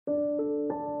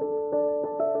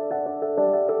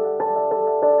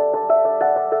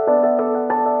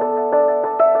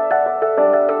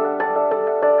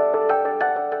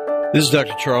This is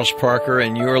Dr. Charles Parker,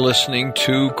 and you're listening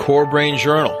to Core Brain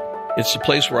Journal. It's the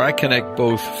place where I connect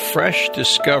both fresh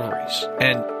discoveries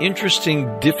and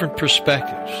interesting different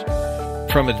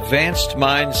perspectives from advanced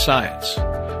mind science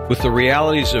with the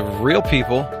realities of real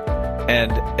people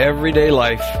and everyday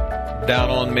life down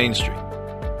on Main Street.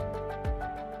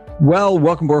 Well,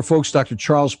 welcome aboard, folks. Dr.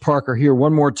 Charles Parker here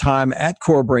one more time at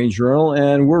Core Brain Journal,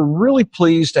 and we're really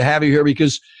pleased to have you here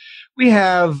because we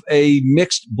have a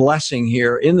mixed blessing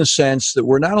here in the sense that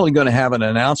we're not only going to have an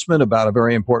announcement about a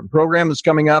very important program that's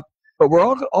coming up, but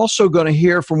we're also going to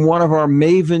hear from one of our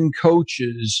Maven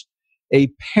coaches, a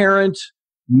parent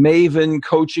Maven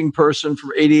coaching person from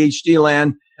ADHD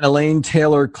land, Elaine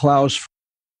Taylor-Klaus.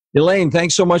 Elaine,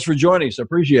 thanks so much for joining us. I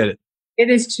appreciate it. It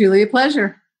is truly a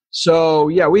pleasure. So,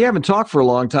 yeah, we haven't talked for a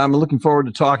long time. I'm looking forward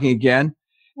to talking again.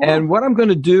 And what I'm going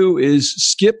to do is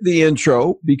skip the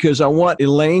intro because I want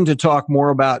Elaine to talk more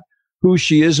about who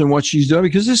she is and what she's doing,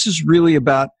 because this is really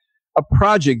about a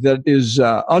project that is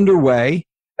underway,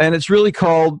 and it's really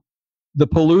called the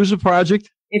Palooza Project.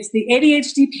 It's the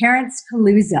ADHD Parents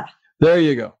Palooza. There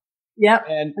you go. Yep,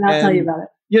 and I'll tell you about it.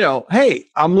 You know, hey,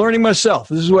 I'm learning myself.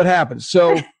 This is what happens.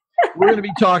 So we're going to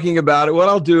be talking about it. What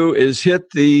I'll do is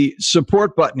hit the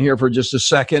support button here for just a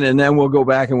second, and then we'll go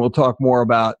back and we'll talk more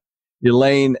about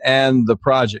Elaine and the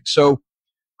project. So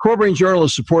Core Brain Journal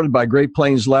is supported by Great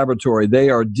Plains Laboratory. They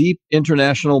are deep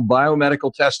international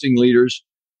biomedical testing leaders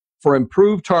for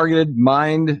improved targeted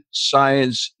mind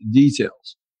science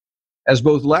details. As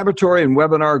both laboratory and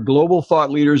webinar global thought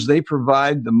leaders, they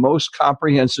provide the most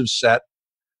comprehensive set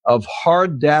of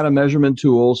hard data measurement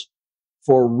tools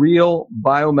for real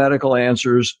biomedical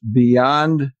answers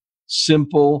beyond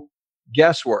simple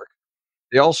guesswork.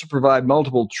 They also provide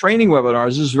multiple training webinars,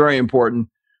 this is very important,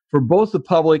 for both the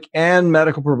public and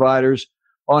medical providers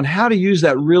on how to use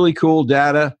that really cool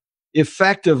data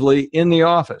effectively in the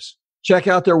office. Check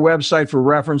out their website for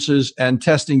references and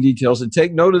testing details. And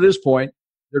take note of this point.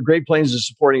 Their Great Plains is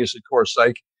supporting us at Core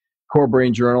Psych, Core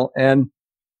Brain Journal. And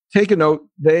take a note,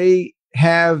 they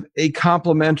have a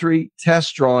complimentary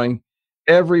test drawing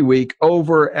every week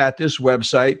over at this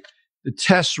website. The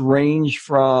tests range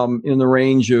from in the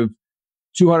range of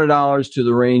 $200 to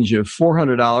the range of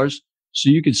 $400. So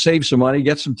you could save some money,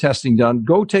 get some testing done.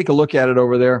 Go take a look at it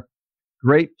over there.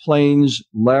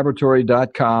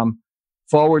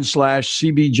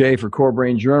 GreatPlainsLaboratory.com/CBJ for Core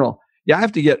Brain Journal. Yeah, I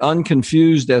have to get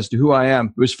unconfused as to who I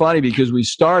am. It was funny because we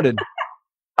started,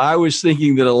 I was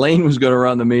thinking that Elaine was going to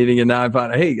run the meeting, and now I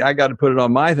found, hey, I got to put it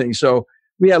on my thing. So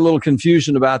we had a little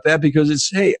confusion about that because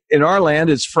it's, hey, in our land,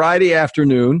 it's Friday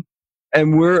afternoon.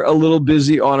 And we're a little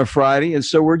busy on a Friday, and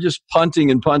so we're just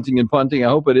punting and punting and punting. I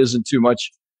hope it isn't too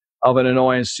much of an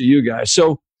annoyance to you guys.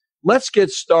 So let's get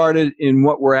started in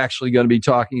what we're actually going to be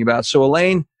talking about. So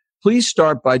Elaine, please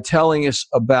start by telling us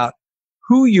about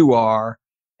who you are.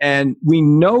 And we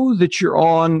know that you're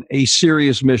on a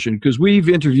serious mission because we've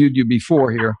interviewed you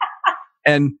before here.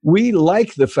 And we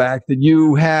like the fact that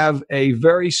you have a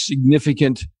very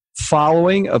significant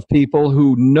following of people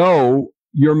who know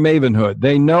your mavenhood.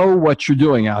 They know what you're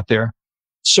doing out there.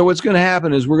 So what's going to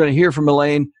happen is we're going to hear from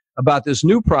Elaine about this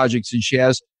new project that she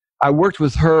has. I worked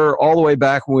with her all the way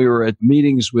back when we were at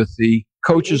meetings with the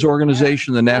coaches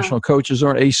organization, the National Coaches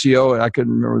or ACO. I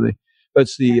couldn't remember but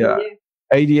it's the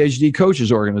ADHD Coaches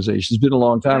Organization. It's been a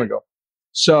long time ago.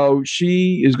 So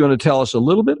she is going to tell us a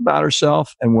little bit about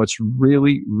herself and what's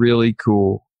really, really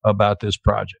cool about this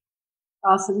project.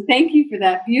 Awesome. Thank you for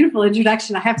that beautiful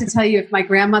introduction. I have to tell you, if my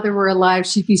grandmother were alive,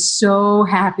 she'd be so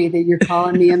happy that you're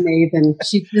calling me a maven.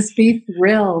 She'd just be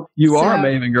thrilled. You are a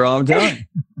maven, girl. I'm telling you.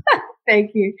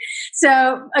 Thank you.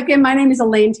 So again, my name is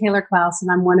Elaine Taylor-Klaus, and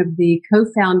I'm one of the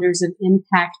co-founders of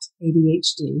Impact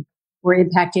ADHD, or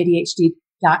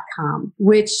ImpactADHD.com,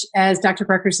 which, as Dr.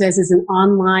 Parker says, is an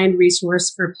online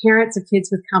resource for parents of kids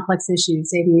with complex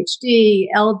issues, ADHD,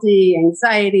 LD,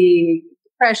 anxiety,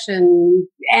 depression,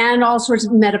 and all sorts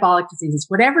of metabolic diseases.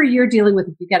 Whatever you're dealing with,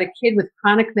 if you've got a kid with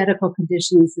chronic medical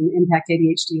conditions, then Impact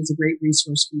ADHD is a great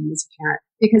resource for you as a parent.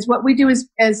 Because what we do as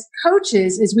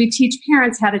coaches is we teach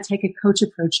parents how to take a coach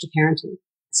approach to parenting.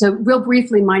 So real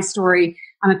briefly, my story,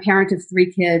 I'm a parent of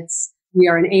 3 kids. We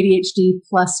are an ADHD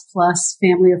plus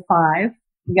family of 5.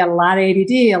 We got a lot of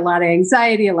ADD, a lot of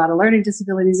anxiety, a lot of learning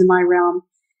disabilities in my realm.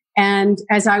 And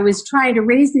as I was trying to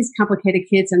raise these complicated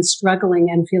kids and struggling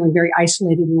and feeling very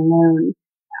isolated and alone,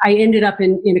 I ended up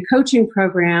in a coaching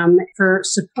program for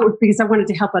support because I wanted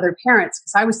to help other parents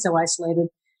because I was so isolated.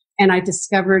 And I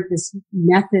discovered this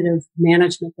method of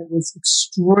management that was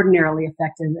extraordinarily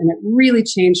effective. And it really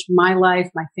changed my life,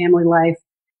 my family life.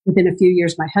 Within a few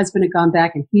years, my husband had gone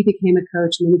back and he became a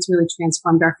coach. And it's really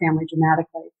transformed our family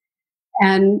dramatically.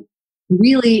 And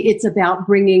really it's about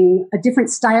bringing a different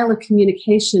style of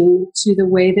communication to the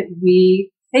way that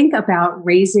we think about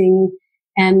raising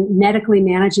and medically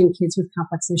managing kids with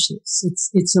complex issues.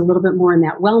 It's a little bit more in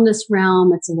that wellness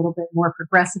realm. It's a little bit more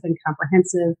progressive and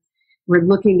comprehensive. We're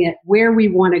looking at where we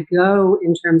want to go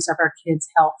in terms of our kids'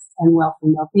 health and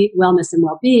wellness and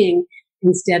well-being,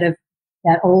 instead of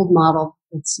that old model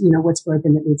that's, what's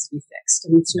broken that needs to be fixed.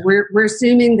 And so we're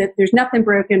assuming that there's nothing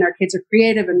broken. Our kids are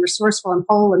creative and resourceful and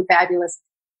whole and fabulous.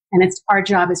 And it's our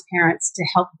job as parents to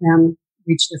help them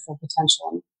reach their full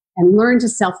potential and learn to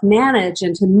self-manage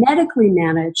and to medically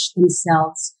manage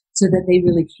themselves so that they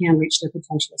really can reach their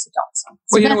potential as adults.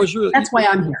 So that's why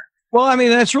I'm here. Well, I mean,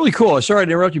 that's really cool. Sorry to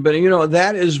interrupt you, but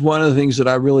that is one of the things that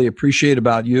I really appreciate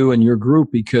about you and your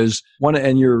group, because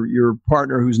and your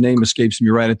partner, whose name escapes me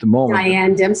right at the moment.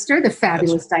 Diane Dempster, the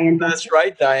fabulous Diane Dempster. That's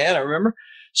right, Diane, I remember.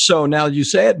 So now that you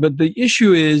say it, but the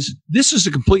issue is, this is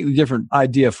a completely different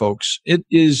idea, folks.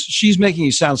 She's making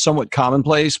it sound somewhat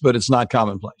commonplace, but it's not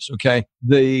commonplace, okay?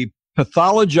 The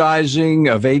pathologizing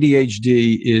of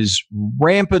ADHD is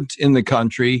rampant in the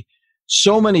country.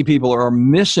 So many people are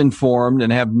misinformed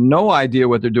and have no idea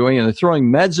what they're doing, and they're throwing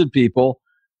meds at people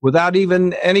without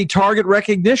even any target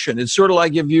recognition. It's sort of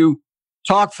like if you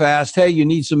talk fast, hey, you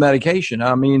need some medication.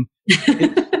 I mean,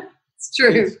 it's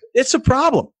true. It's a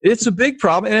problem. It's a big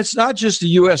problem. And it's not just a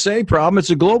USA problem. It's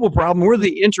a global problem. We're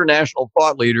the international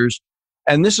thought leaders.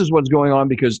 And this is what's going on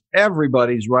because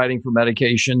everybody's writing for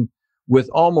medication with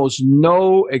almost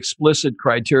no explicit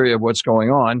criteria of what's going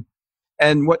on.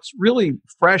 And what's really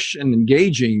fresh and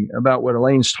engaging about what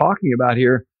Elaine's talking about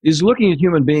here is looking at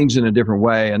human beings in a different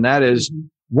way. And that is,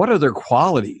 what are their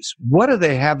qualities? What do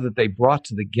they have that they brought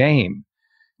to the game?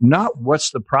 Not what's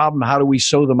the problem? How do we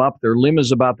sew them up? Their limb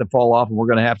is about to fall off and we're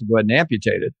going to have to go ahead and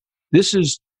amputate it. This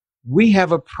is, we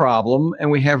have a problem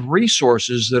and we have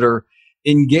resources that are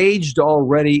engaged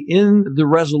already in the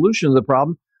resolution of the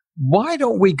problem. Why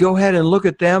don't we go ahead and look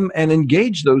at them and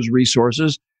engage those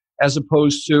resources as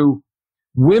opposed to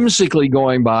whimsically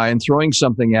going by and throwing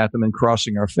something at them and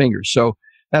crossing our fingers? So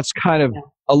that's kind of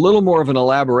a little more of an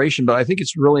elaboration, but I think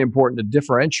it's really important to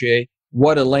differentiate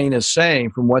what Elaine is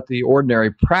saying from what the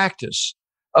ordinary practice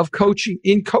of coaching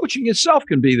itself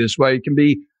can be this way. It can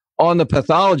be on the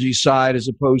pathology side as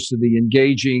opposed to the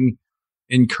engaging,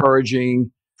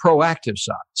 encouraging, proactive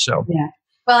side. So,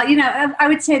 well, I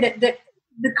would say that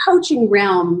the coaching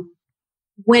realm,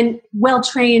 when well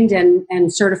trained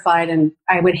and certified, and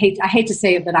I hate to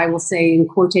say it, but I will say in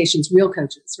quotations, real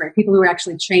coaches, right? People who are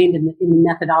actually trained in the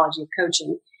methodology of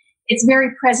coaching. It's very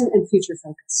present and future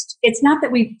focused. It's not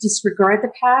that we disregard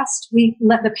the past. We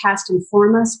let the past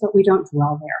inform us, but we don't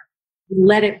dwell there. We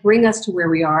let it bring us to where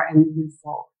we are and move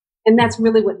forward. And that's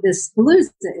really what this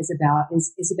Palooza is about,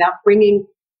 is about bringing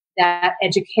that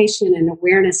education and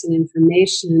awareness and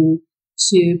information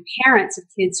to parents of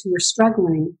kids who are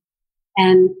struggling,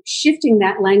 and shifting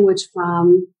that language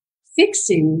from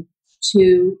fixing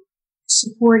to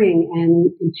supporting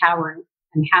and empowering.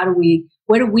 And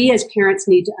what do we as parents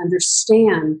need to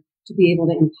understand to be able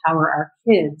to empower our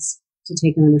kids to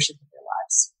take ownership of their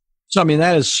lives? So, I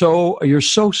mean, you're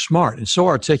so smart and so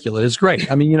articulate. It's great.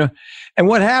 I mean, and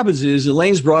what happens is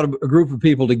Elaine's brought a group of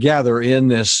people together in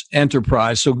this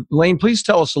enterprise. So Elaine, please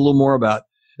tell us a little more about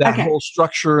that whole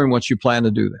structure and what you plan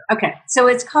to do there. Okay. So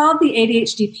it's called the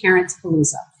ADHD Parents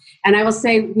Palooza. And I will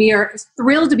say we are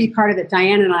thrilled to be part of it.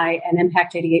 Diane and I and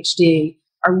Impact ADHD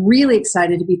are really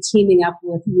excited to be teaming up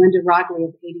with Linda Roggli of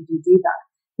ADD Diva,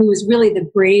 who is really the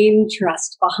brain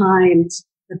trust behind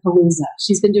the Palooza.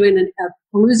 She's been doing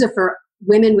a Palooza for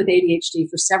women with ADHD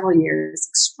for several years,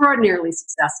 extraordinarily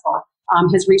successful,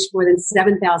 has reached more than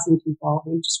 7,000 people.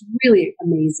 They're just really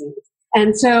amazing.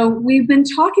 And so we've been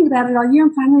talking about it all year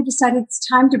and finally decided it's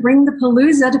time to bring the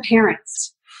Palooza to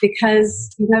parents,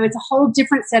 because, it's a whole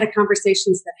different set of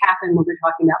conversations that happen when we're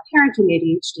talking about parenting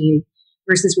ADHD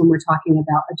versus when we're talking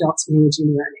about adults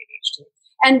managing their own ADHD.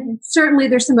 And certainly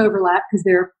there's some overlap because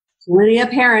there are plenty of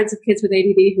parents of kids with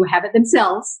ADD who have it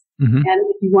themselves. Mm-hmm. And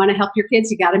if you want to help your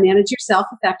kids, you got to manage yourself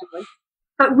effectively.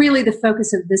 But really the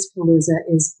focus of this Palooza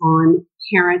is on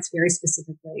parents very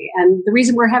specifically. And the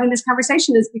reason we're having this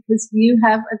conversation is because you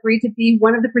have agreed to be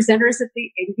one of the presenters at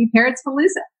the ADD Parents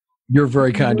Palooza. You're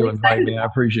very kind to invite me. I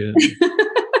appreciate it.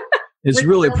 It's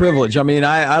really a privilege. I mean,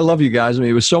 I love you guys. I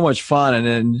mean, it was so much fun. And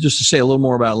then just to say a little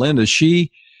more about Linda,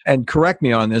 and correct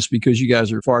me on this because you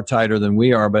guys are far tighter than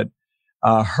we are, but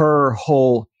her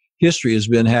whole history has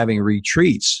been having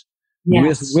retreats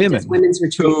with women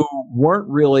who weren't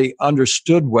really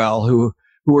understood well, who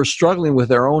are struggling with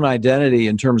their own identity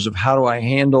in terms of how do I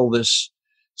handle this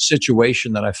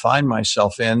situation that I find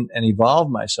myself in and evolve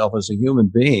myself as a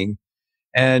human being.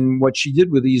 And what she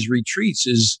did with these retreats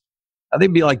is, I think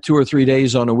it'd be like 2 or 3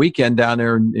 days on a weekend down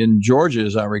there in Georgia,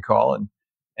 as I recall.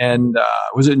 And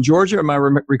was it in Georgia? Am I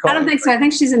recalling? I don't think so. I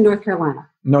think she's in North Carolina.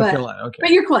 North Carolina, okay.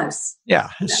 But you're close. Yeah,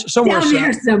 somewhere down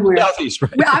here somewhere. Southeast,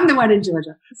 right? Well, I'm the one in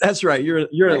Georgia. That's right. You're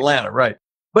in Atlanta, right?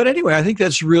 But anyway, I think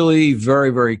that's really very,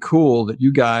 very cool that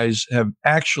you guys have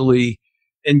actually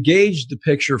engaged the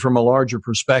picture from a larger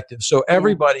perspective, so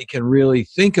everybody can really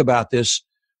think about this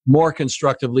more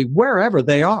constructively wherever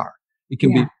they are. It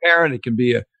can be a parent, it can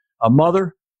be a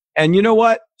mother. And you know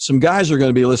what? Some guys are going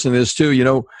to be listening to this too. You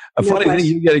know, a funny thing,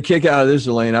 you get a kick out of this,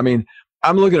 Elaine. I mean,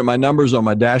 I'm looking at my numbers on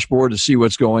my dashboard to see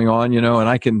what's going on, you know, and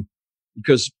I can,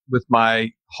 because with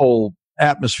my whole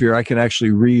atmosphere, I can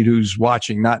actually read who's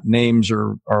watching, not names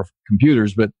or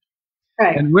computers, but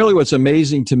and really what's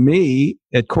amazing to me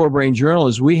at Core Brain Journal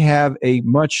is we have a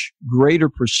much greater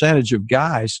percentage of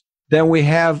guys than we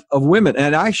have of women.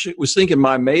 And I was thinking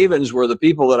my mavens were the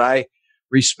people that I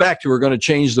respect who are going to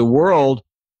change the world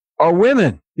are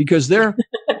women, because they're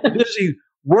busy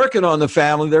working on the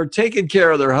family. They're taking care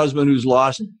of their husband who's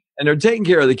lost, and they're taking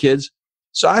care of the kids.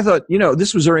 So I thought, you know,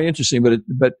 this was very interesting,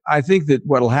 but I think that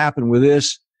what'll happen with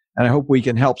this, and I hope we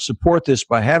can help support this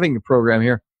by having the program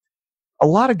here, a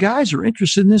lot of guys are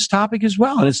interested in this topic as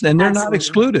well, and they're not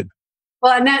excluded.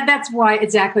 Well, and that's why,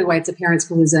 exactly why it's a Parents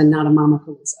Palooza and not a Mama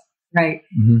Palooza, right?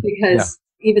 Mm-hmm. Because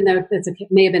even though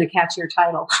may have been a catchier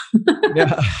title.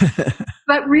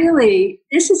 But really,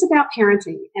 this is about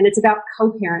parenting, and it's about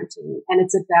co-parenting, and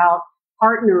it's about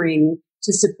partnering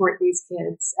to support these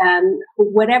kids. And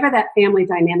whatever that family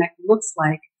dynamic looks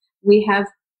like, we have,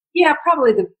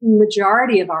 probably the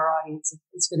majority of our audience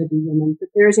is going to be women, but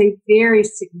there's a very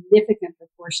significant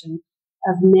proportion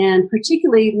of men,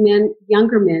 particularly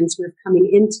younger men who are coming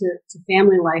into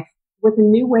family life with a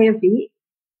new way of being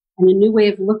and a new way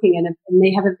of looking at it. And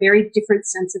they have a very different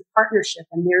sense of partnership,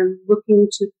 and they're looking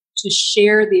to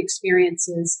share the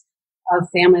experiences of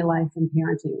family life and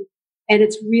parenting. And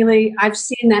it's really, I've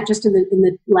seen that just in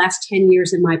the last 10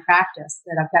 years in my practice,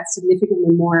 that I've got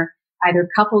significantly more either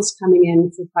couples coming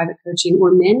in for private coaching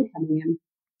or men coming in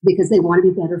because they want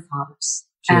to be better fathers.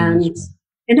 And isn't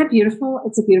it beautiful?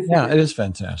 It's a beautiful thing. It is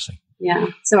fantastic. Yeah.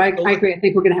 So I agree. I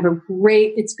think we're going to have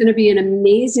it's going to be an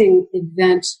amazing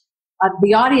event.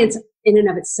 The audience in and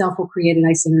of itself will create a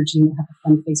nice energy, and we'll have a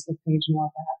fun Facebook page and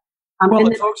all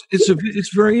that. Folks,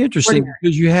 it's very interesting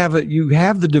because you have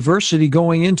the diversity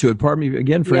going into it. Pardon me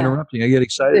again for interrupting. I get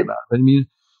excited about it. I mean,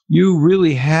 you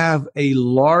really have a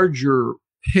larger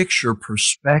picture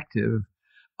perspective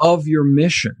of your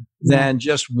mission than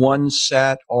just one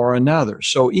set or another.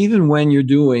 So even when you're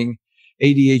doing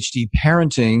ADHD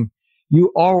parenting,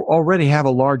 you already have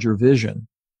a larger vision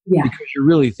because you're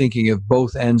really thinking of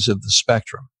both ends of the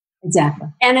spectrum. Exactly.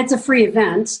 And it's a free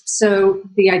event. So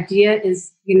the idea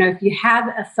is, if you have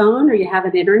a phone or you have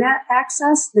an internet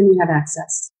access, then you have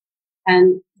access.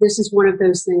 And this is one of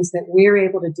those things that we're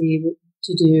able to do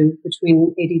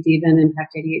between ADD and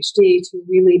Impact ADHD to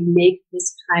really make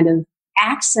this kind of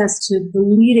access to the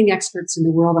leading experts in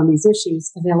the world on these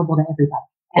issues available to everybody.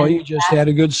 Well, you just had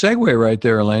a good segue right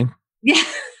there, Elaine. Yeah.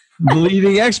 The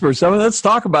leading experts. Let's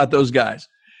talk about those guys.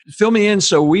 Fill me in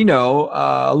so we know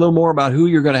a little more about who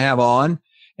you're going to have on.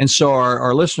 And so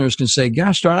our listeners can say,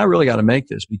 gosh darn, I really got to make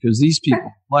this because these people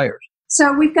are players.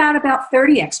 So we've got about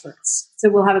 30 experts.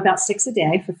 So we'll have about 6 a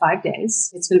day for 5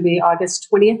 days. It's going to be August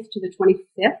 20th to the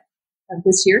 25th of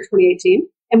this year, 2018.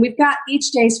 And we've got each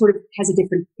day sort of has a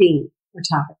different theme or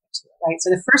topic to it, right?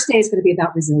 So the first day is going to be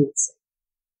about resiliency.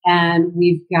 And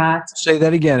we've got... Say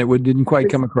that again. It didn't quite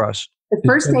come across. The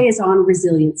first day is on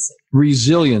resiliency.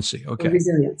 Resiliency, okay.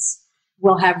 Resilience.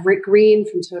 We'll have Rick Green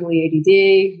from Totally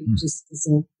ADD, who just is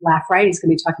a laugh, right? He's going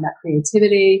to be talking about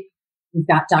creativity. We've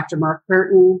got Dr. Mark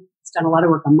Burton. He's done a lot of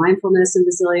work on mindfulness and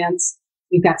resilience.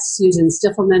 We've got Susan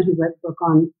Stiffelman, who wrote a book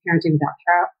on parenting without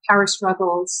power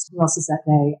struggles. Who else is that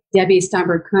day? Debbie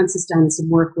Steinberg-Kuntz has done some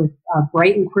work with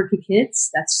bright and quirky kids.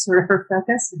 That's sort of her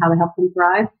focus and how to help them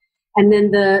thrive. And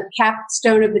then the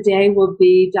capstone of the day will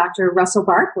be Dr. Russell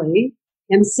Barkley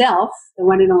himself, the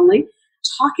one and only,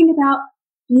 talking about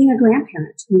being a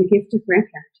grandparent and the gift of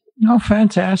grandparenting. Oh,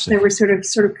 fantastic. So we're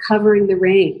sort of covering the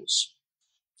range.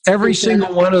 Every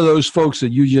single one of those folks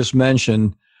that you just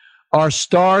mentioned are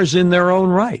stars in their own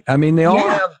right. I mean, they all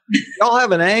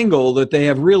have an angle that they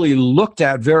have really looked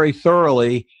at very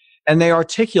thoroughly, and they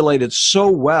articulate it so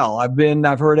well.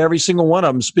 I've heard every single one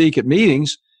of them speak at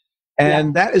meetings,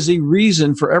 and that is a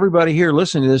reason for everybody here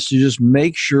listening to this to just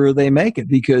make sure they make it,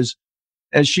 because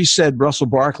as she said, Russell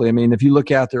Barkley, I mean, if you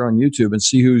look out there on YouTube and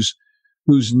see who's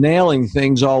nailing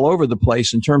things all over the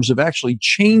place in terms of actually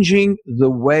changing the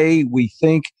way we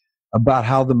think about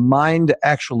how the mind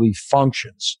actually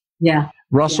functions. Yeah.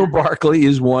 Russell Barkley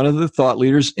is one of the thought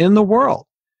leaders in the world.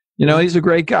 He's a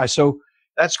great guy. So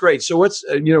that's great. So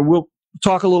we'll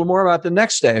talk a little more about the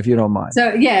next day, if you don't mind.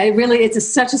 So yeah,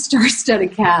 it's such a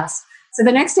star-studded cast. So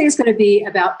the next day is going to be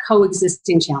about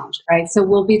coexisting challenge, right? So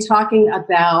we'll be talking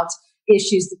about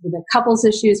issues, the couples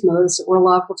issues. Melissa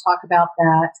Orlov will talk about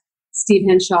that. Steve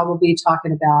Henshaw will be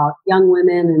talking about young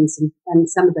women and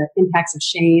some of the impacts of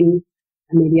shame,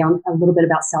 and maybe a little bit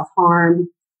about self-harm.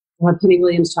 We'll have Penny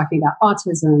Williams talking about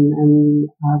autism, and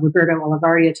Roberto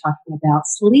Olivaria talking about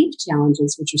sleep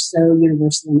challenges, which are so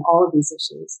universal in all of these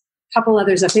issues. A couple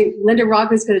others. I think Linda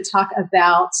Roggli is going to talk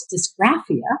about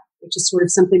dysgraphia, which is sort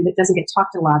of something that doesn't get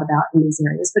talked a lot about in these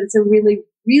areas, but it's a really,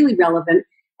 really relevant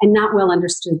and not well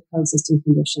understood coexisting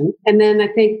condition. And then I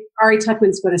think Ari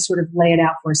Tuckman's going to sort of lay it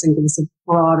out for us and give us a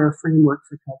broader framework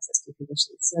for coexisting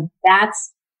conditions. So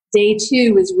that's day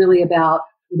 2 is really about,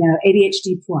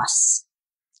 ADHD plus,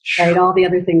 right? All the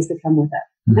other things that come with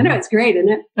it. Mm-hmm. I know, it's great, isn't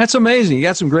it? That's amazing. You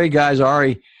got some great guys.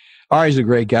 Ari's a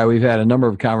great guy. We've had a number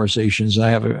of conversations.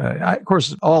 Of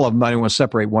course, all of them, I don't want to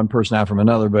separate one person out from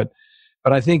another, but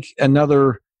I think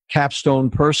another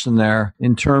capstone person there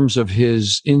in terms of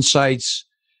his insights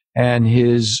and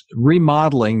his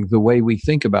remodeling the way we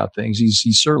think about things.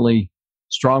 He's certainly a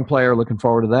strong player. Looking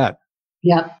forward to that.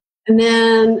 Yep. And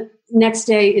then next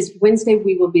day is Wednesday.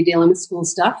 We will be dealing with school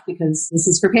stuff because this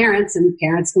is for parents, and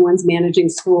parents are the ones managing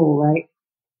school, right?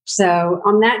 So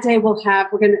on that day, we're trying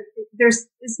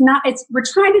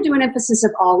to do an emphasis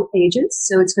of all ages.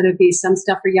 So it's going to be some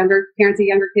stuff for parents of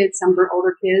younger kids, some for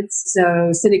older kids. So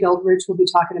Cindy Goldridge will be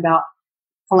talking about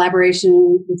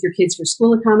collaboration with your kids for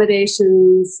school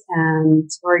accommodations, and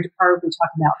Lori DePar will be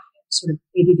talking about sort of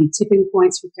ADD tipping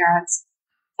points for parents.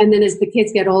 And then as the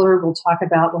kids get older, we'll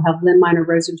have Lynn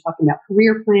Miner-Rosen talking about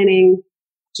career planning,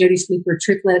 Jody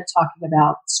Sleeper-Triplett talking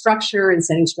about structure and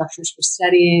setting structures for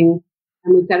studying.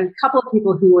 And we've got a couple of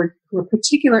people who are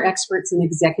particular experts in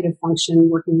executive function,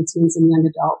 working with teens and young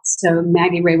adults. So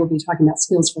Maggie Ray will be talking about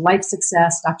skills for life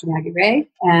success, Dr. Maggie Ray,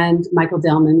 and Michael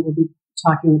Delman will be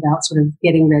talking about sort of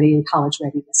getting ready and college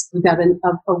readiness. We've got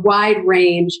a wide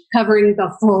range covering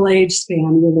the full age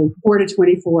span, really 4 to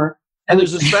 24. And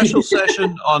there's a special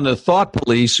session on the thought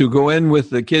police who go in with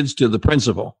the kids to the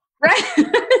principal. Right,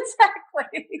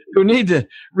 exactly. Who need to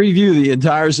review the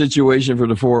entire situation for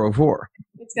the 404.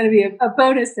 It's going to be a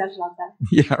bonus session on that.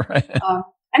 Yeah, right.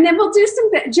 And then we'll do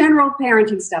some general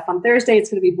parenting stuff. On Thursday, it's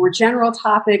going to be more general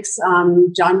topics.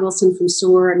 John Wilson from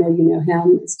SOAR, I know you know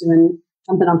him, is doing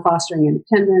something on fostering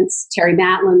independence. Terry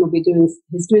Matlin will be doing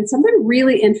something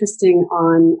really interesting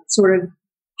on sort of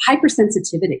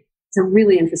hypersensitivity. It's a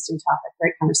really interesting topic,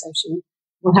 great conversation.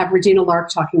 We'll have Regina Lark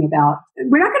talking about,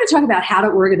 we're not going to talk about how to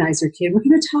organize your kid. We're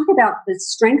going to talk about the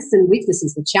strengths and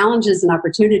weaknesses, the challenges and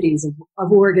opportunities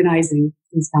of organizing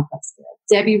these complex kids.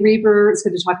 Debbie Reber is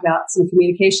going to talk about some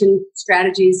communication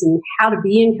strategies and how to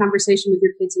be in conversation with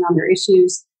your kids and on their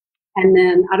issues. And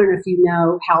then, I don't know if you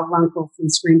know Hal Runkle from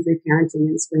Screen Free Parenting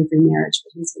and Screen Free Marriage,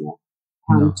 but he's going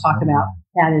to talk about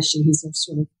that issue. He's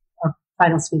sort of our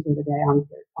final speaker today on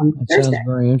that Thursday. Sounds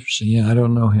very interesting. Yeah, I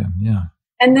don't know him. Yeah.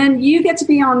 And then you get to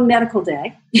be on medical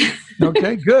day.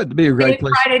 Okay, good. It'd be a great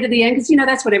place. Friday to the end, because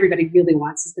that's what everybody really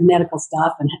wants is the medical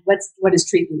stuff and what does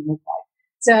treatment look like.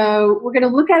 So we're going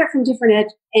to look at it from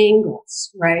different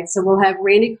angles, right? So we'll have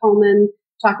Randy Coleman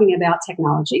talking about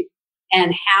technology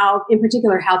and how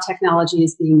technology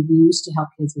is being used to help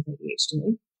kids with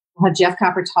ADHD. We'll have Jeff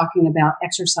Copper talking about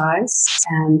exercise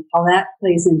and how that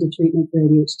plays into treatment for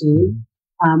ADHD.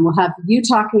 We'll have you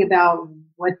talking about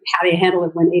how do you handle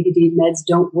it when ADD meds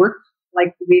don't work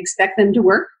like we expect them to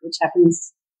work, which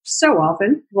happens so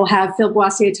often. We'll have Phil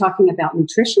Boissier talking about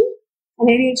nutrition and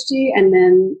ADHD, and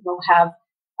then we'll have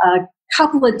a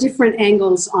couple of different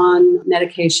angles on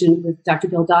medication with Dr.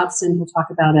 Bill Dobson, who'll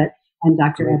talk about it, and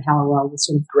Dr. Ed Hallowell will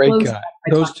sort of great guy.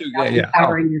 Those two guys,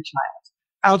 empowering your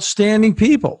child. Outstanding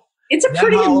people. It's a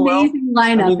pretty amazing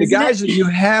lineup. I mean, the guys that you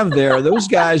have there, those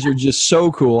guys are just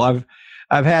so cool.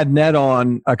 I've had Ned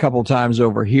on a couple of times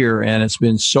over here, and it's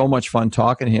been so much fun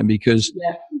talking to him because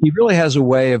he really has a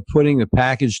way of putting the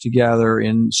package together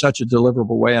in such a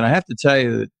deliverable way. And I have to tell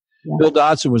you that Bill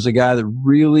Dodson was the guy that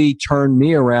really turned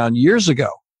me around years ago.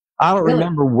 I don't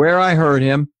remember where I heard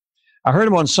him. I heard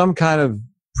him on some kind of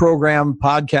program,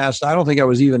 podcast. I don't think I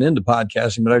was even into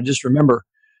podcasting, but I just remember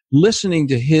listening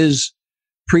to his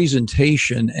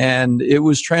presentation, and it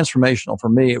was transformational for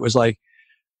me. It was like,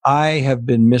 I have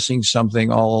been missing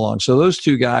something all along. So those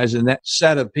two guys and that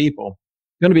set of people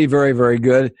going to be very, very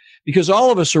good because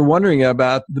all of us are wondering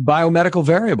about the biomedical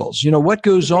variables. What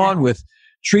goes on with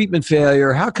treatment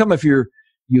failure? How come if you're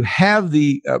you have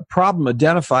the problem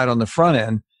identified on the front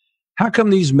end. How come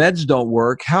these meds don't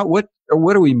work? What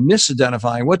are we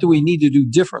misidentifying? What do we need to do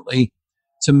differently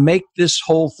to make this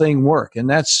whole thing work?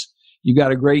 And you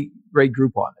got a great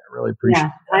group on there. Really appreciate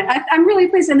it. I'm really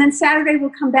pleased. And then Saturday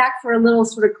we'll come back for a little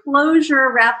sort of closure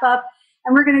wrap up.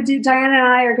 And we're going to Diane and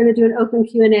I are going to do an open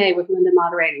Q&A with Linda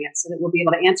moderating it so that we'll be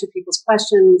able to answer people's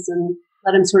questions and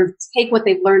let them sort of take what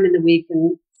they've learned in the week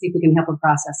and see if we can help them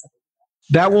process it.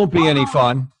 That won't be any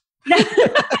fun. No,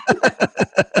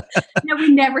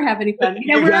 we never have any fun.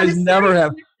 You guys never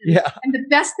have. Yeah. And the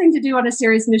best thing to do on a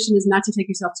serious mission is not to take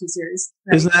yourself too serious.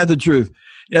 Right? Isn't that the truth?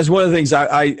 That's one of the things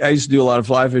I used to do a lot of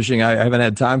fly fishing. I haven't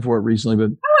had time for it recently,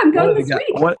 but I'm going this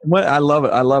week. I love it.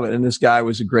 I love it. And this guy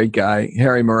was a great guy,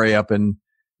 Harry Murray,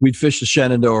 we'd fish the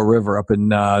Shenandoah River up in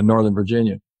Northern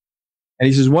Virginia. And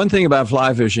he says, one thing about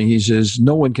fly fishing, he says,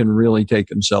 no one can really take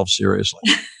themselves seriously.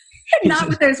 Not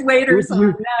with those waders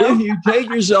on. No. If you take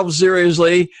yourself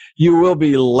seriously, you will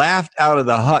be laughed out of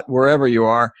the hut wherever you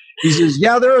are. He says,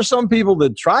 yeah, there are some people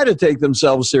that try to take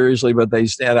themselves seriously, but they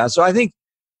stand out. So I think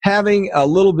having a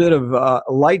little bit of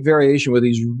light variation with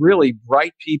these really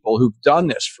bright people who've done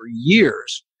this for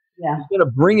years, is going to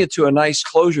bring it to a nice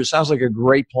closure. Sounds like a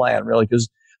great plan, really, because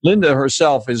Linda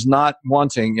herself is not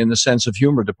wanting in the sense of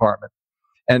humor department.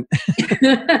 And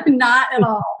not at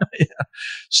all. Yeah.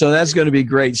 So that's going to be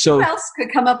great. So who else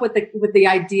could come up with the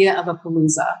idea of a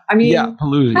palooza? I mean,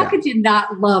 palooza. How could you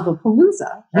not love a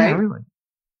palooza? Right? Yeah, really.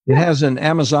 It has an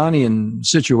Amazonian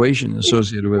situation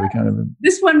associated with it, kind of.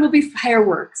 This one will be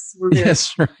fireworks.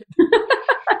 Yes, right.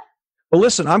 Well,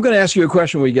 listen, I'm going to ask you a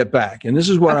question when we get back, and this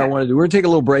is what I want to do. We're going to take a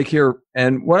little break here,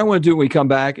 and what I want to do when we come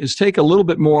back is take a little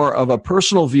bit more of a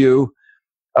personal view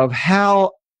of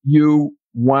how you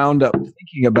wound up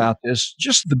thinking about this,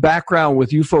 just the background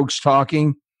with you folks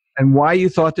talking and why you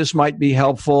thought this might be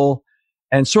helpful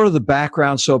and sort of the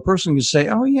background so a person can say,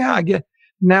 oh yeah, I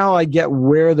get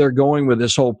where they're going with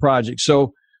this whole project.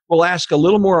 So we'll ask a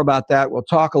little more about that. We'll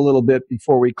talk a little bit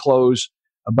before we close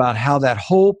about how that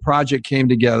whole project came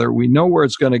together. We know where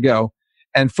it's going to go.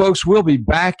 And folks, we'll be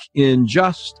back in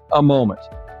just a moment.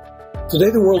 Today,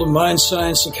 the world of mind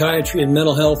science, psychiatry, and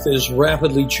mental health is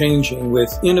rapidly changing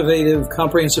with innovative,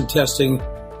 comprehensive testing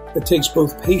that takes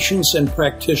both patients and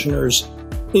practitioners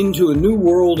into a new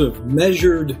world of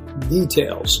measured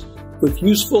details with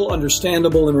useful,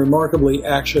 understandable, and remarkably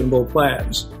actionable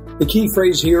plans. The key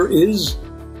phrase here is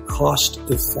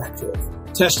cost-effective.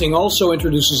 Testing also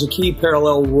introduces a key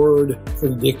parallel word,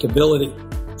 predictability.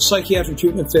 Psychiatric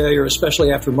treatment failure,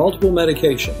 especially after multiple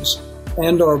medications,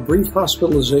 and our brief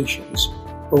hospitalizations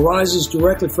arises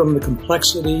directly from the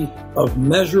complexity of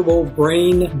measurable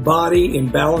brain-body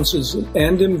imbalances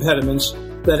and impediments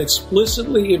that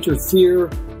explicitly interfere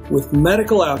with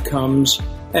medical outcomes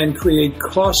and create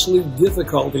costly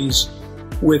difficulties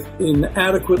with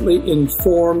inadequately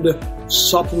informed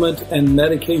supplement and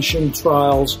medication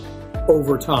trials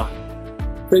over time.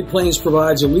 Great Plains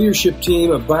provides a leadership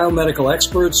team of biomedical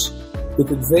experts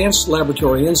with advanced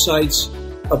laboratory insights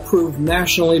approved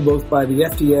nationally both by the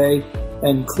FDA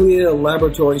and CLIA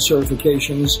laboratory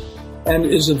certifications, and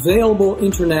is available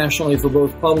internationally for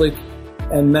both public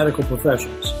and medical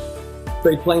professions.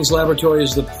 Great Plains Laboratory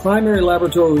is the primary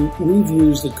laboratory we've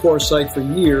used at CoreSite for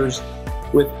years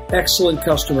with excellent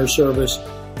customer service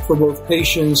for both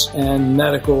patients and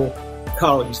medical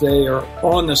colleagues. They are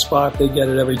on the spot. They get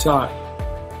it every time.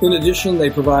 In addition, they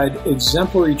provide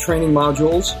exemplary training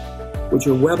modules, which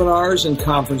are webinars and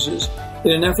conferences,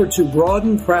 in an effort to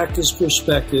broaden practice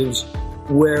perspectives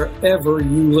wherever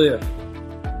you live.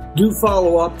 Do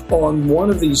follow up on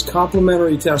one of these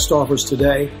complimentary test offers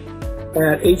today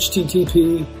at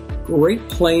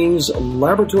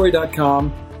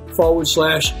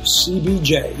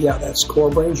http://greatplainslaboratory.com/CBJ. Yeah, that's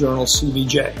Core Brain Journal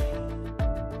CBJ.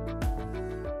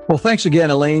 Well, thanks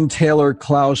again, Elaine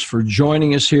Taylor-Klaus, for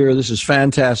joining us here. This is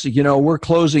fantastic. You know, we're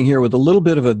closing here with a little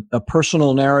bit of a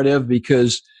personal narrative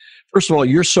because, first of all,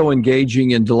 you're so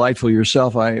engaging and delightful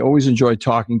yourself. I always enjoy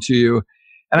talking to you.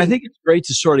 And I think it's great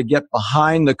to sort of get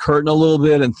behind the curtain a little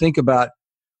bit and think about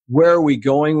where are we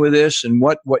going with this and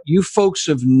what you folks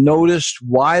have noticed,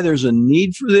 why there's a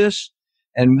need for this,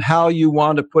 and how you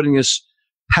wound up putting this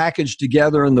package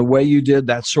together in the way you did,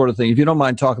 that sort of thing. If you don't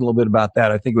mind talking a little bit about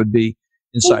that, I think it would be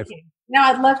insightful. No,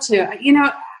 I'd love to. You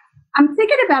know, I'm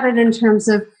thinking about it in terms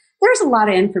of there's a lot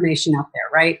of information out there,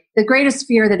 right? The greatest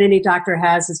fear that any doctor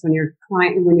has is when your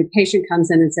patient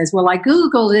comes in and says, well, I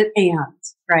Googled it and,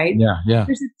 right? Yeah.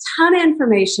 There's a ton of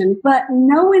information, but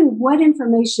knowing what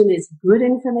information is good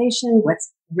information,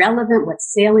 what's relevant,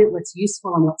 what's salient, what's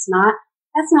useful, and what's not,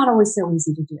 that's not always so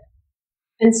easy to do.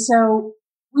 And so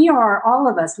we are, all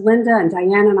of us, Linda and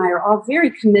Diane and I are all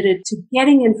very committed to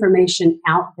getting information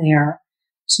out there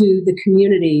to the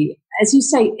community. As you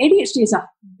say, ADHD is a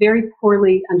very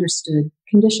poorly understood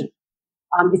condition.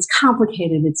 It's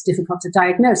complicated. It's difficult to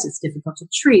diagnose. It's difficult to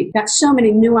treat. Got so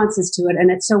many nuances to it, and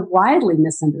it's so widely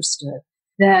misunderstood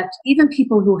that even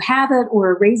people who have it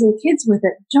or are raising kids with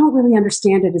it don't really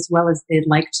understand it as well as they'd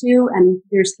like to. And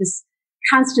there's this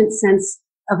constant sense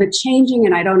of it changing,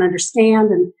 and I don't understand.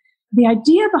 And the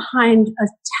idea behind a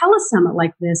telesummit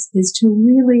like this is to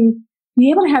really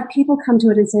be able to have people come to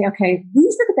it and say, okay,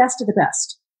 these are the best of the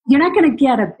best. You're not going to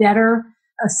get a better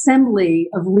assembly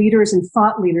of leaders and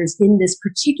thought leaders in this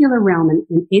particular realm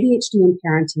in ADHD and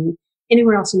parenting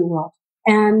anywhere else in the world.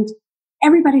 And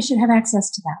everybody should have access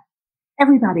to that.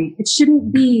 Everybody. It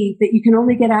shouldn't be that you can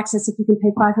only get access if you can pay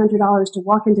 $500 to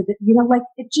walk into the,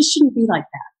 it just shouldn't be like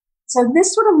that. So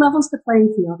this sort of levels the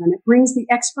playing field, and it brings the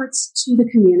experts to the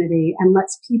community and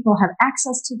lets people have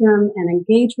access to them and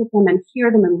engage with them and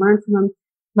hear them and learn from them.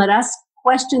 Let us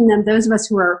question them, those of us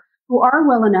who are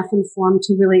well enough informed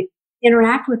to really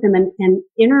interact with them and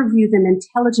interview them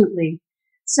intelligently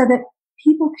so that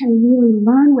people can really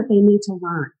learn what they need to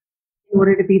learn in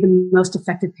order to be the most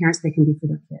effective parents they can be for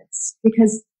their kids.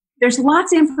 Because there's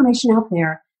lots of information out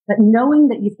there, but knowing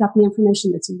that you've got the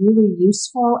information that's really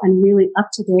useful and really up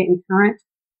to date and current,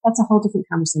 that's a whole different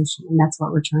conversation. And that's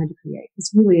what we're trying to create.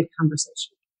 It's really a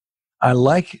conversation. I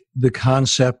like the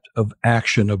concept of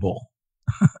actionable.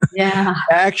 Yeah.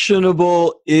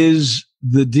 Actionable is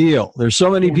the deal. There's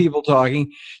so many people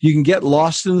talking. You can get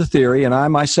lost in the theory, and I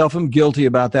myself am guilty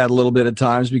about that a little bit at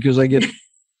times because I get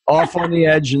off on the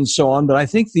edge and so on. But I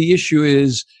think the issue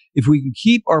is if we can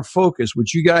keep our focus,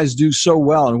 which you guys do so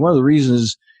well, and one of the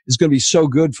reasons it's going to be so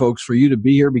good, folks, for you to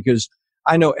be here, because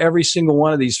I know every single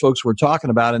one of these folks we're talking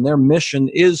about, and their mission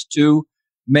is to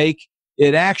make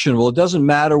it actionable. It doesn't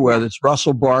matter whether it's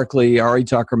Russell Barkley, Ari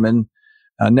Tuckerman,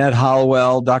 Ned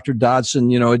Hollowell, Dr.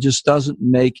 Dodson, it just doesn't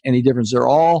make any difference. They're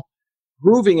all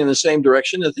moving in the same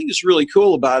direction. The thing that's really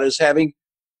cool about it is having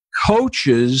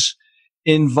coaches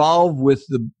involved with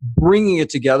the bringing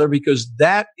it together, because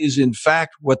that is in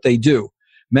fact what they do.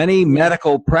 Many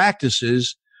medical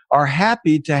practices are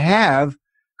happy to have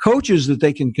coaches that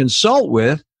they can consult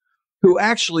with who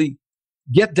actually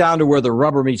get down to where the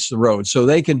rubber meets the road. So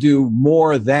they can do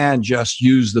more than just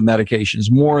use the medications,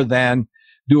 more than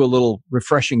do a little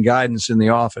refreshing guidance in the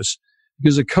office,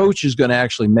 because a coach is going to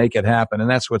actually make it happen. And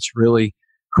that's what's really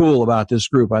cool about this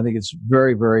group. I think it's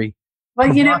very, very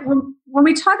well. When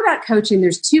we talk about coaching,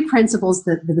 there's two principles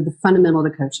that are the fundamental to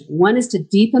coaching. One is to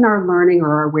deepen our learning or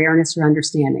our awareness or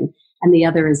understanding, and the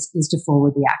other is to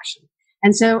forward the action.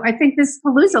 And so I think this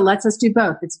Palooza lets us do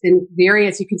both. It's been very,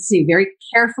 as you can see, very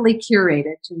carefully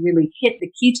curated to really hit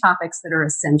the key topics that are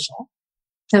essential.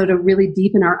 So to really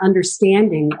deepen our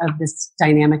understanding of this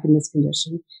dynamic in this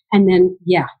condition. And then,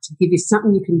 to give you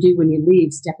something you can do when you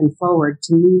leave, stepping forward,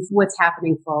 to move what's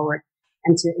happening forward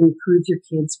and to improve your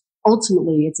kids.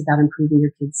 Ultimately, it's about improving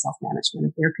your kids' self-management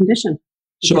of their condition.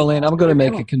 So, Elaine, I'm going to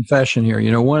make a confession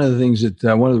here. One of the things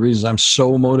one of the reasons I'm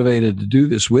so motivated to do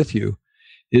this with you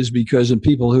is because, and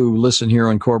people who listen here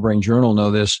on Core Brain Journal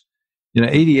know this,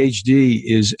 ADHD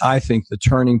is, I think, the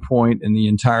turning point in the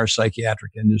entire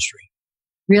psychiatric industry.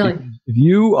 Really? If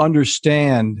you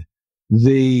understand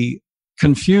the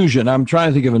confusion, I'm trying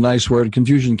to think of a nice word.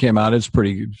 Confusion came out. It's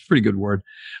pretty good word.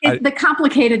 The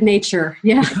complicated nature.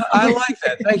 Yeah. I like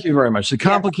that. Thank you very much. The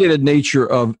complicated nature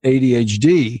of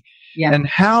ADHD and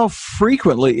how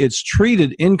frequently it's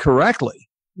treated incorrectly.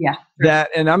 Yeah.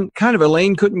 And I'm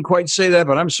Elaine couldn't quite say that,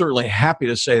 but I'm certainly happy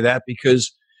to say that,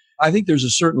 because I think there's a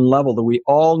certain level that we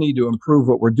all need to improve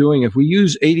what we're doing. If we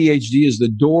use ADHD as the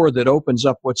door that opens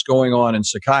up what's going on in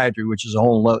psychiatry, which is a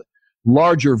whole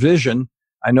larger vision.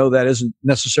 I know that isn't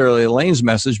necessarily Elaine's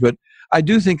message, but I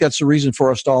do think that's the reason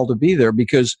for us all to be there,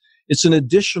 because it's an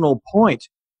additional point.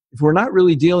 If we're not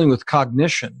really dealing with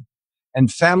cognition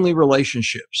and family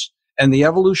relationships and the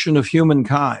evolution of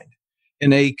humankind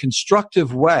in a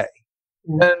constructive way,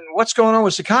 then what's going on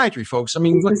with psychiatry, folks? I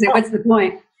mean, what's the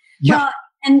point? Yeah. Well,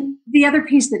 and the other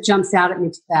piece that jumps out at me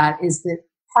to that is that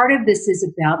part of this is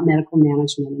about medical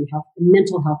management and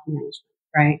mental health management,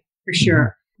 right? For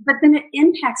sure. But then it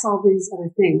impacts all these other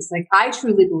things. Like, I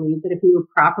truly believe that if we were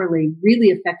properly, really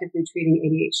effectively treating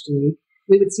ADHD,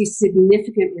 we would see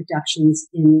significant reductions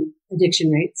in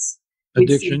addiction rates.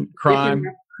 Crime,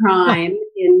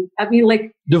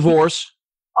 divorce.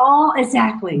 All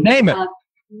exactly. Name it.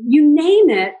 You name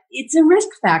it, it's a risk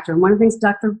factor. And one of the things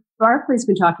Dr. Barkley's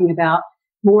been talking about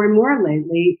more and more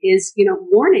lately is,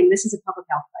 warning, this is a public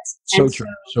health crisis.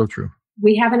 So true.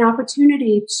 we have an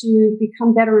opportunity to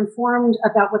become better informed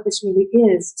about what this really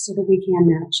is so that we can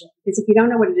manage it. Because if you don't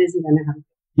know what it is, you don't know how to do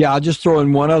it. Yeah, I'll just throw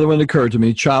in one other one that occurred to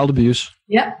me. Child abuse.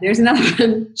 Yep, there's another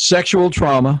one. Sexual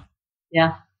trauma.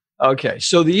 Yeah. Okay,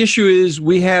 so the issue is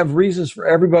we have reasons for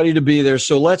everybody to be there.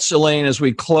 So let's, Elaine, as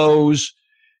we close,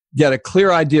 get a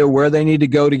clear idea where they need to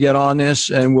go to get on this,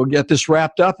 and we'll get this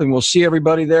wrapped up, and we'll see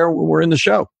everybody there when we're in the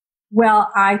show.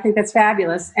 Well, I think that's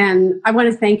fabulous. And I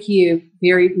want to thank you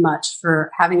very much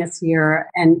for having us here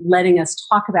and letting us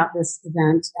talk about this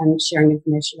event and sharing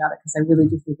information about it, because I really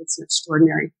do think it's an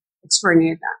extraordinary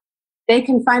event. They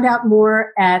can find out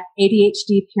more at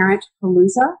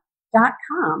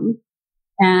ADHDparentpalooza.com,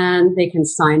 and they can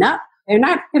sign up. They're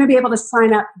not going to be able to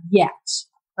sign up yet,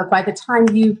 but by the time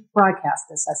you broadcast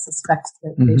this, I suspect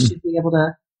that they should be able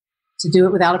to do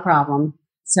it without a problem.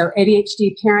 So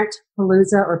ADHD Parent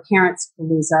Palooza or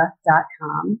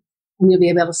parentspalooza.com. And you'll be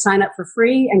able to sign up for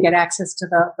free and get access to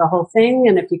the whole thing.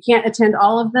 And if you can't attend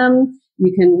all of them,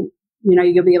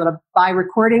 you'll be able to buy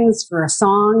recordings for a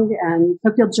song, and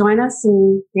hope you'll join us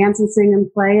and dance and sing and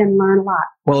play and learn a lot.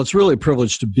 Well, it's really a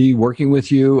privilege to be working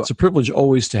with you. It's a privilege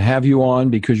always to have you on,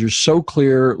 because you're so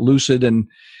clear, lucid, and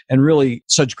really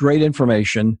such great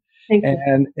information.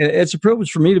 And it's a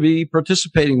privilege for me to be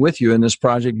participating with you in this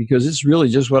project, because it's really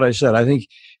just what I said. I think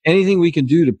anything we can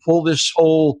do to pull this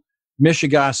whole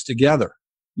Michigas together,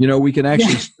 we can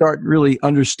actually start really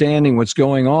understanding what's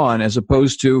going on, as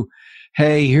opposed to,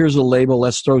 hey, here's a label,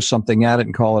 let's throw something at it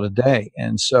and call it a day.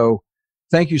 And so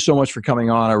thank you so much for coming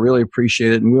on. I really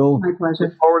appreciate it. And we'll My pleasure.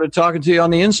 Look forward to talking to you on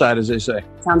the inside, as they say.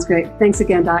 Sounds great. Thanks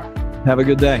again, Doc. Have a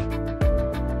good day.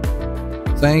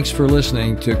 Thanks for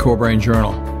listening to Core Brain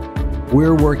Journal.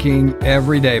 We're working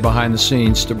every day behind the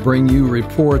scenes to bring you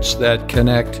reports that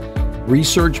connect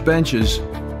research benches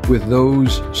with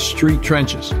those street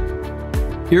trenches.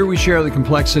 Here we share the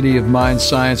complexity of mind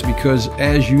science because,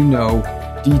 as you know,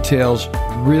 details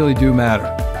really do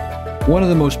matter. One of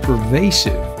the most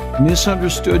pervasive,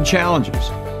 misunderstood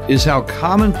challenges is how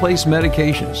commonplace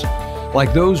medications,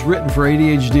 like those written for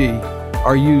ADHD,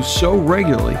 are used so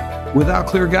regularly without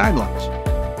clear guidelines.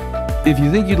 If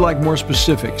you think you'd like more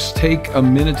specifics, take a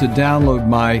minute to download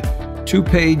my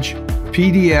 2-page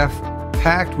PDF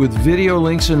packed with video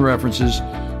links and references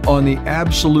on the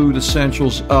absolute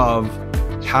essentials of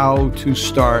how to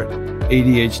start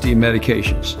ADHD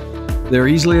medications. They're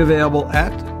easily available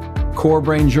at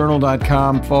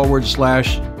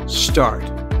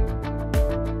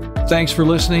corebrainjournal.com/start. Thanks for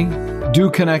listening. Do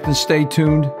connect and stay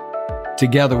tuned.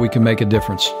 Together we can make a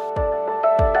difference.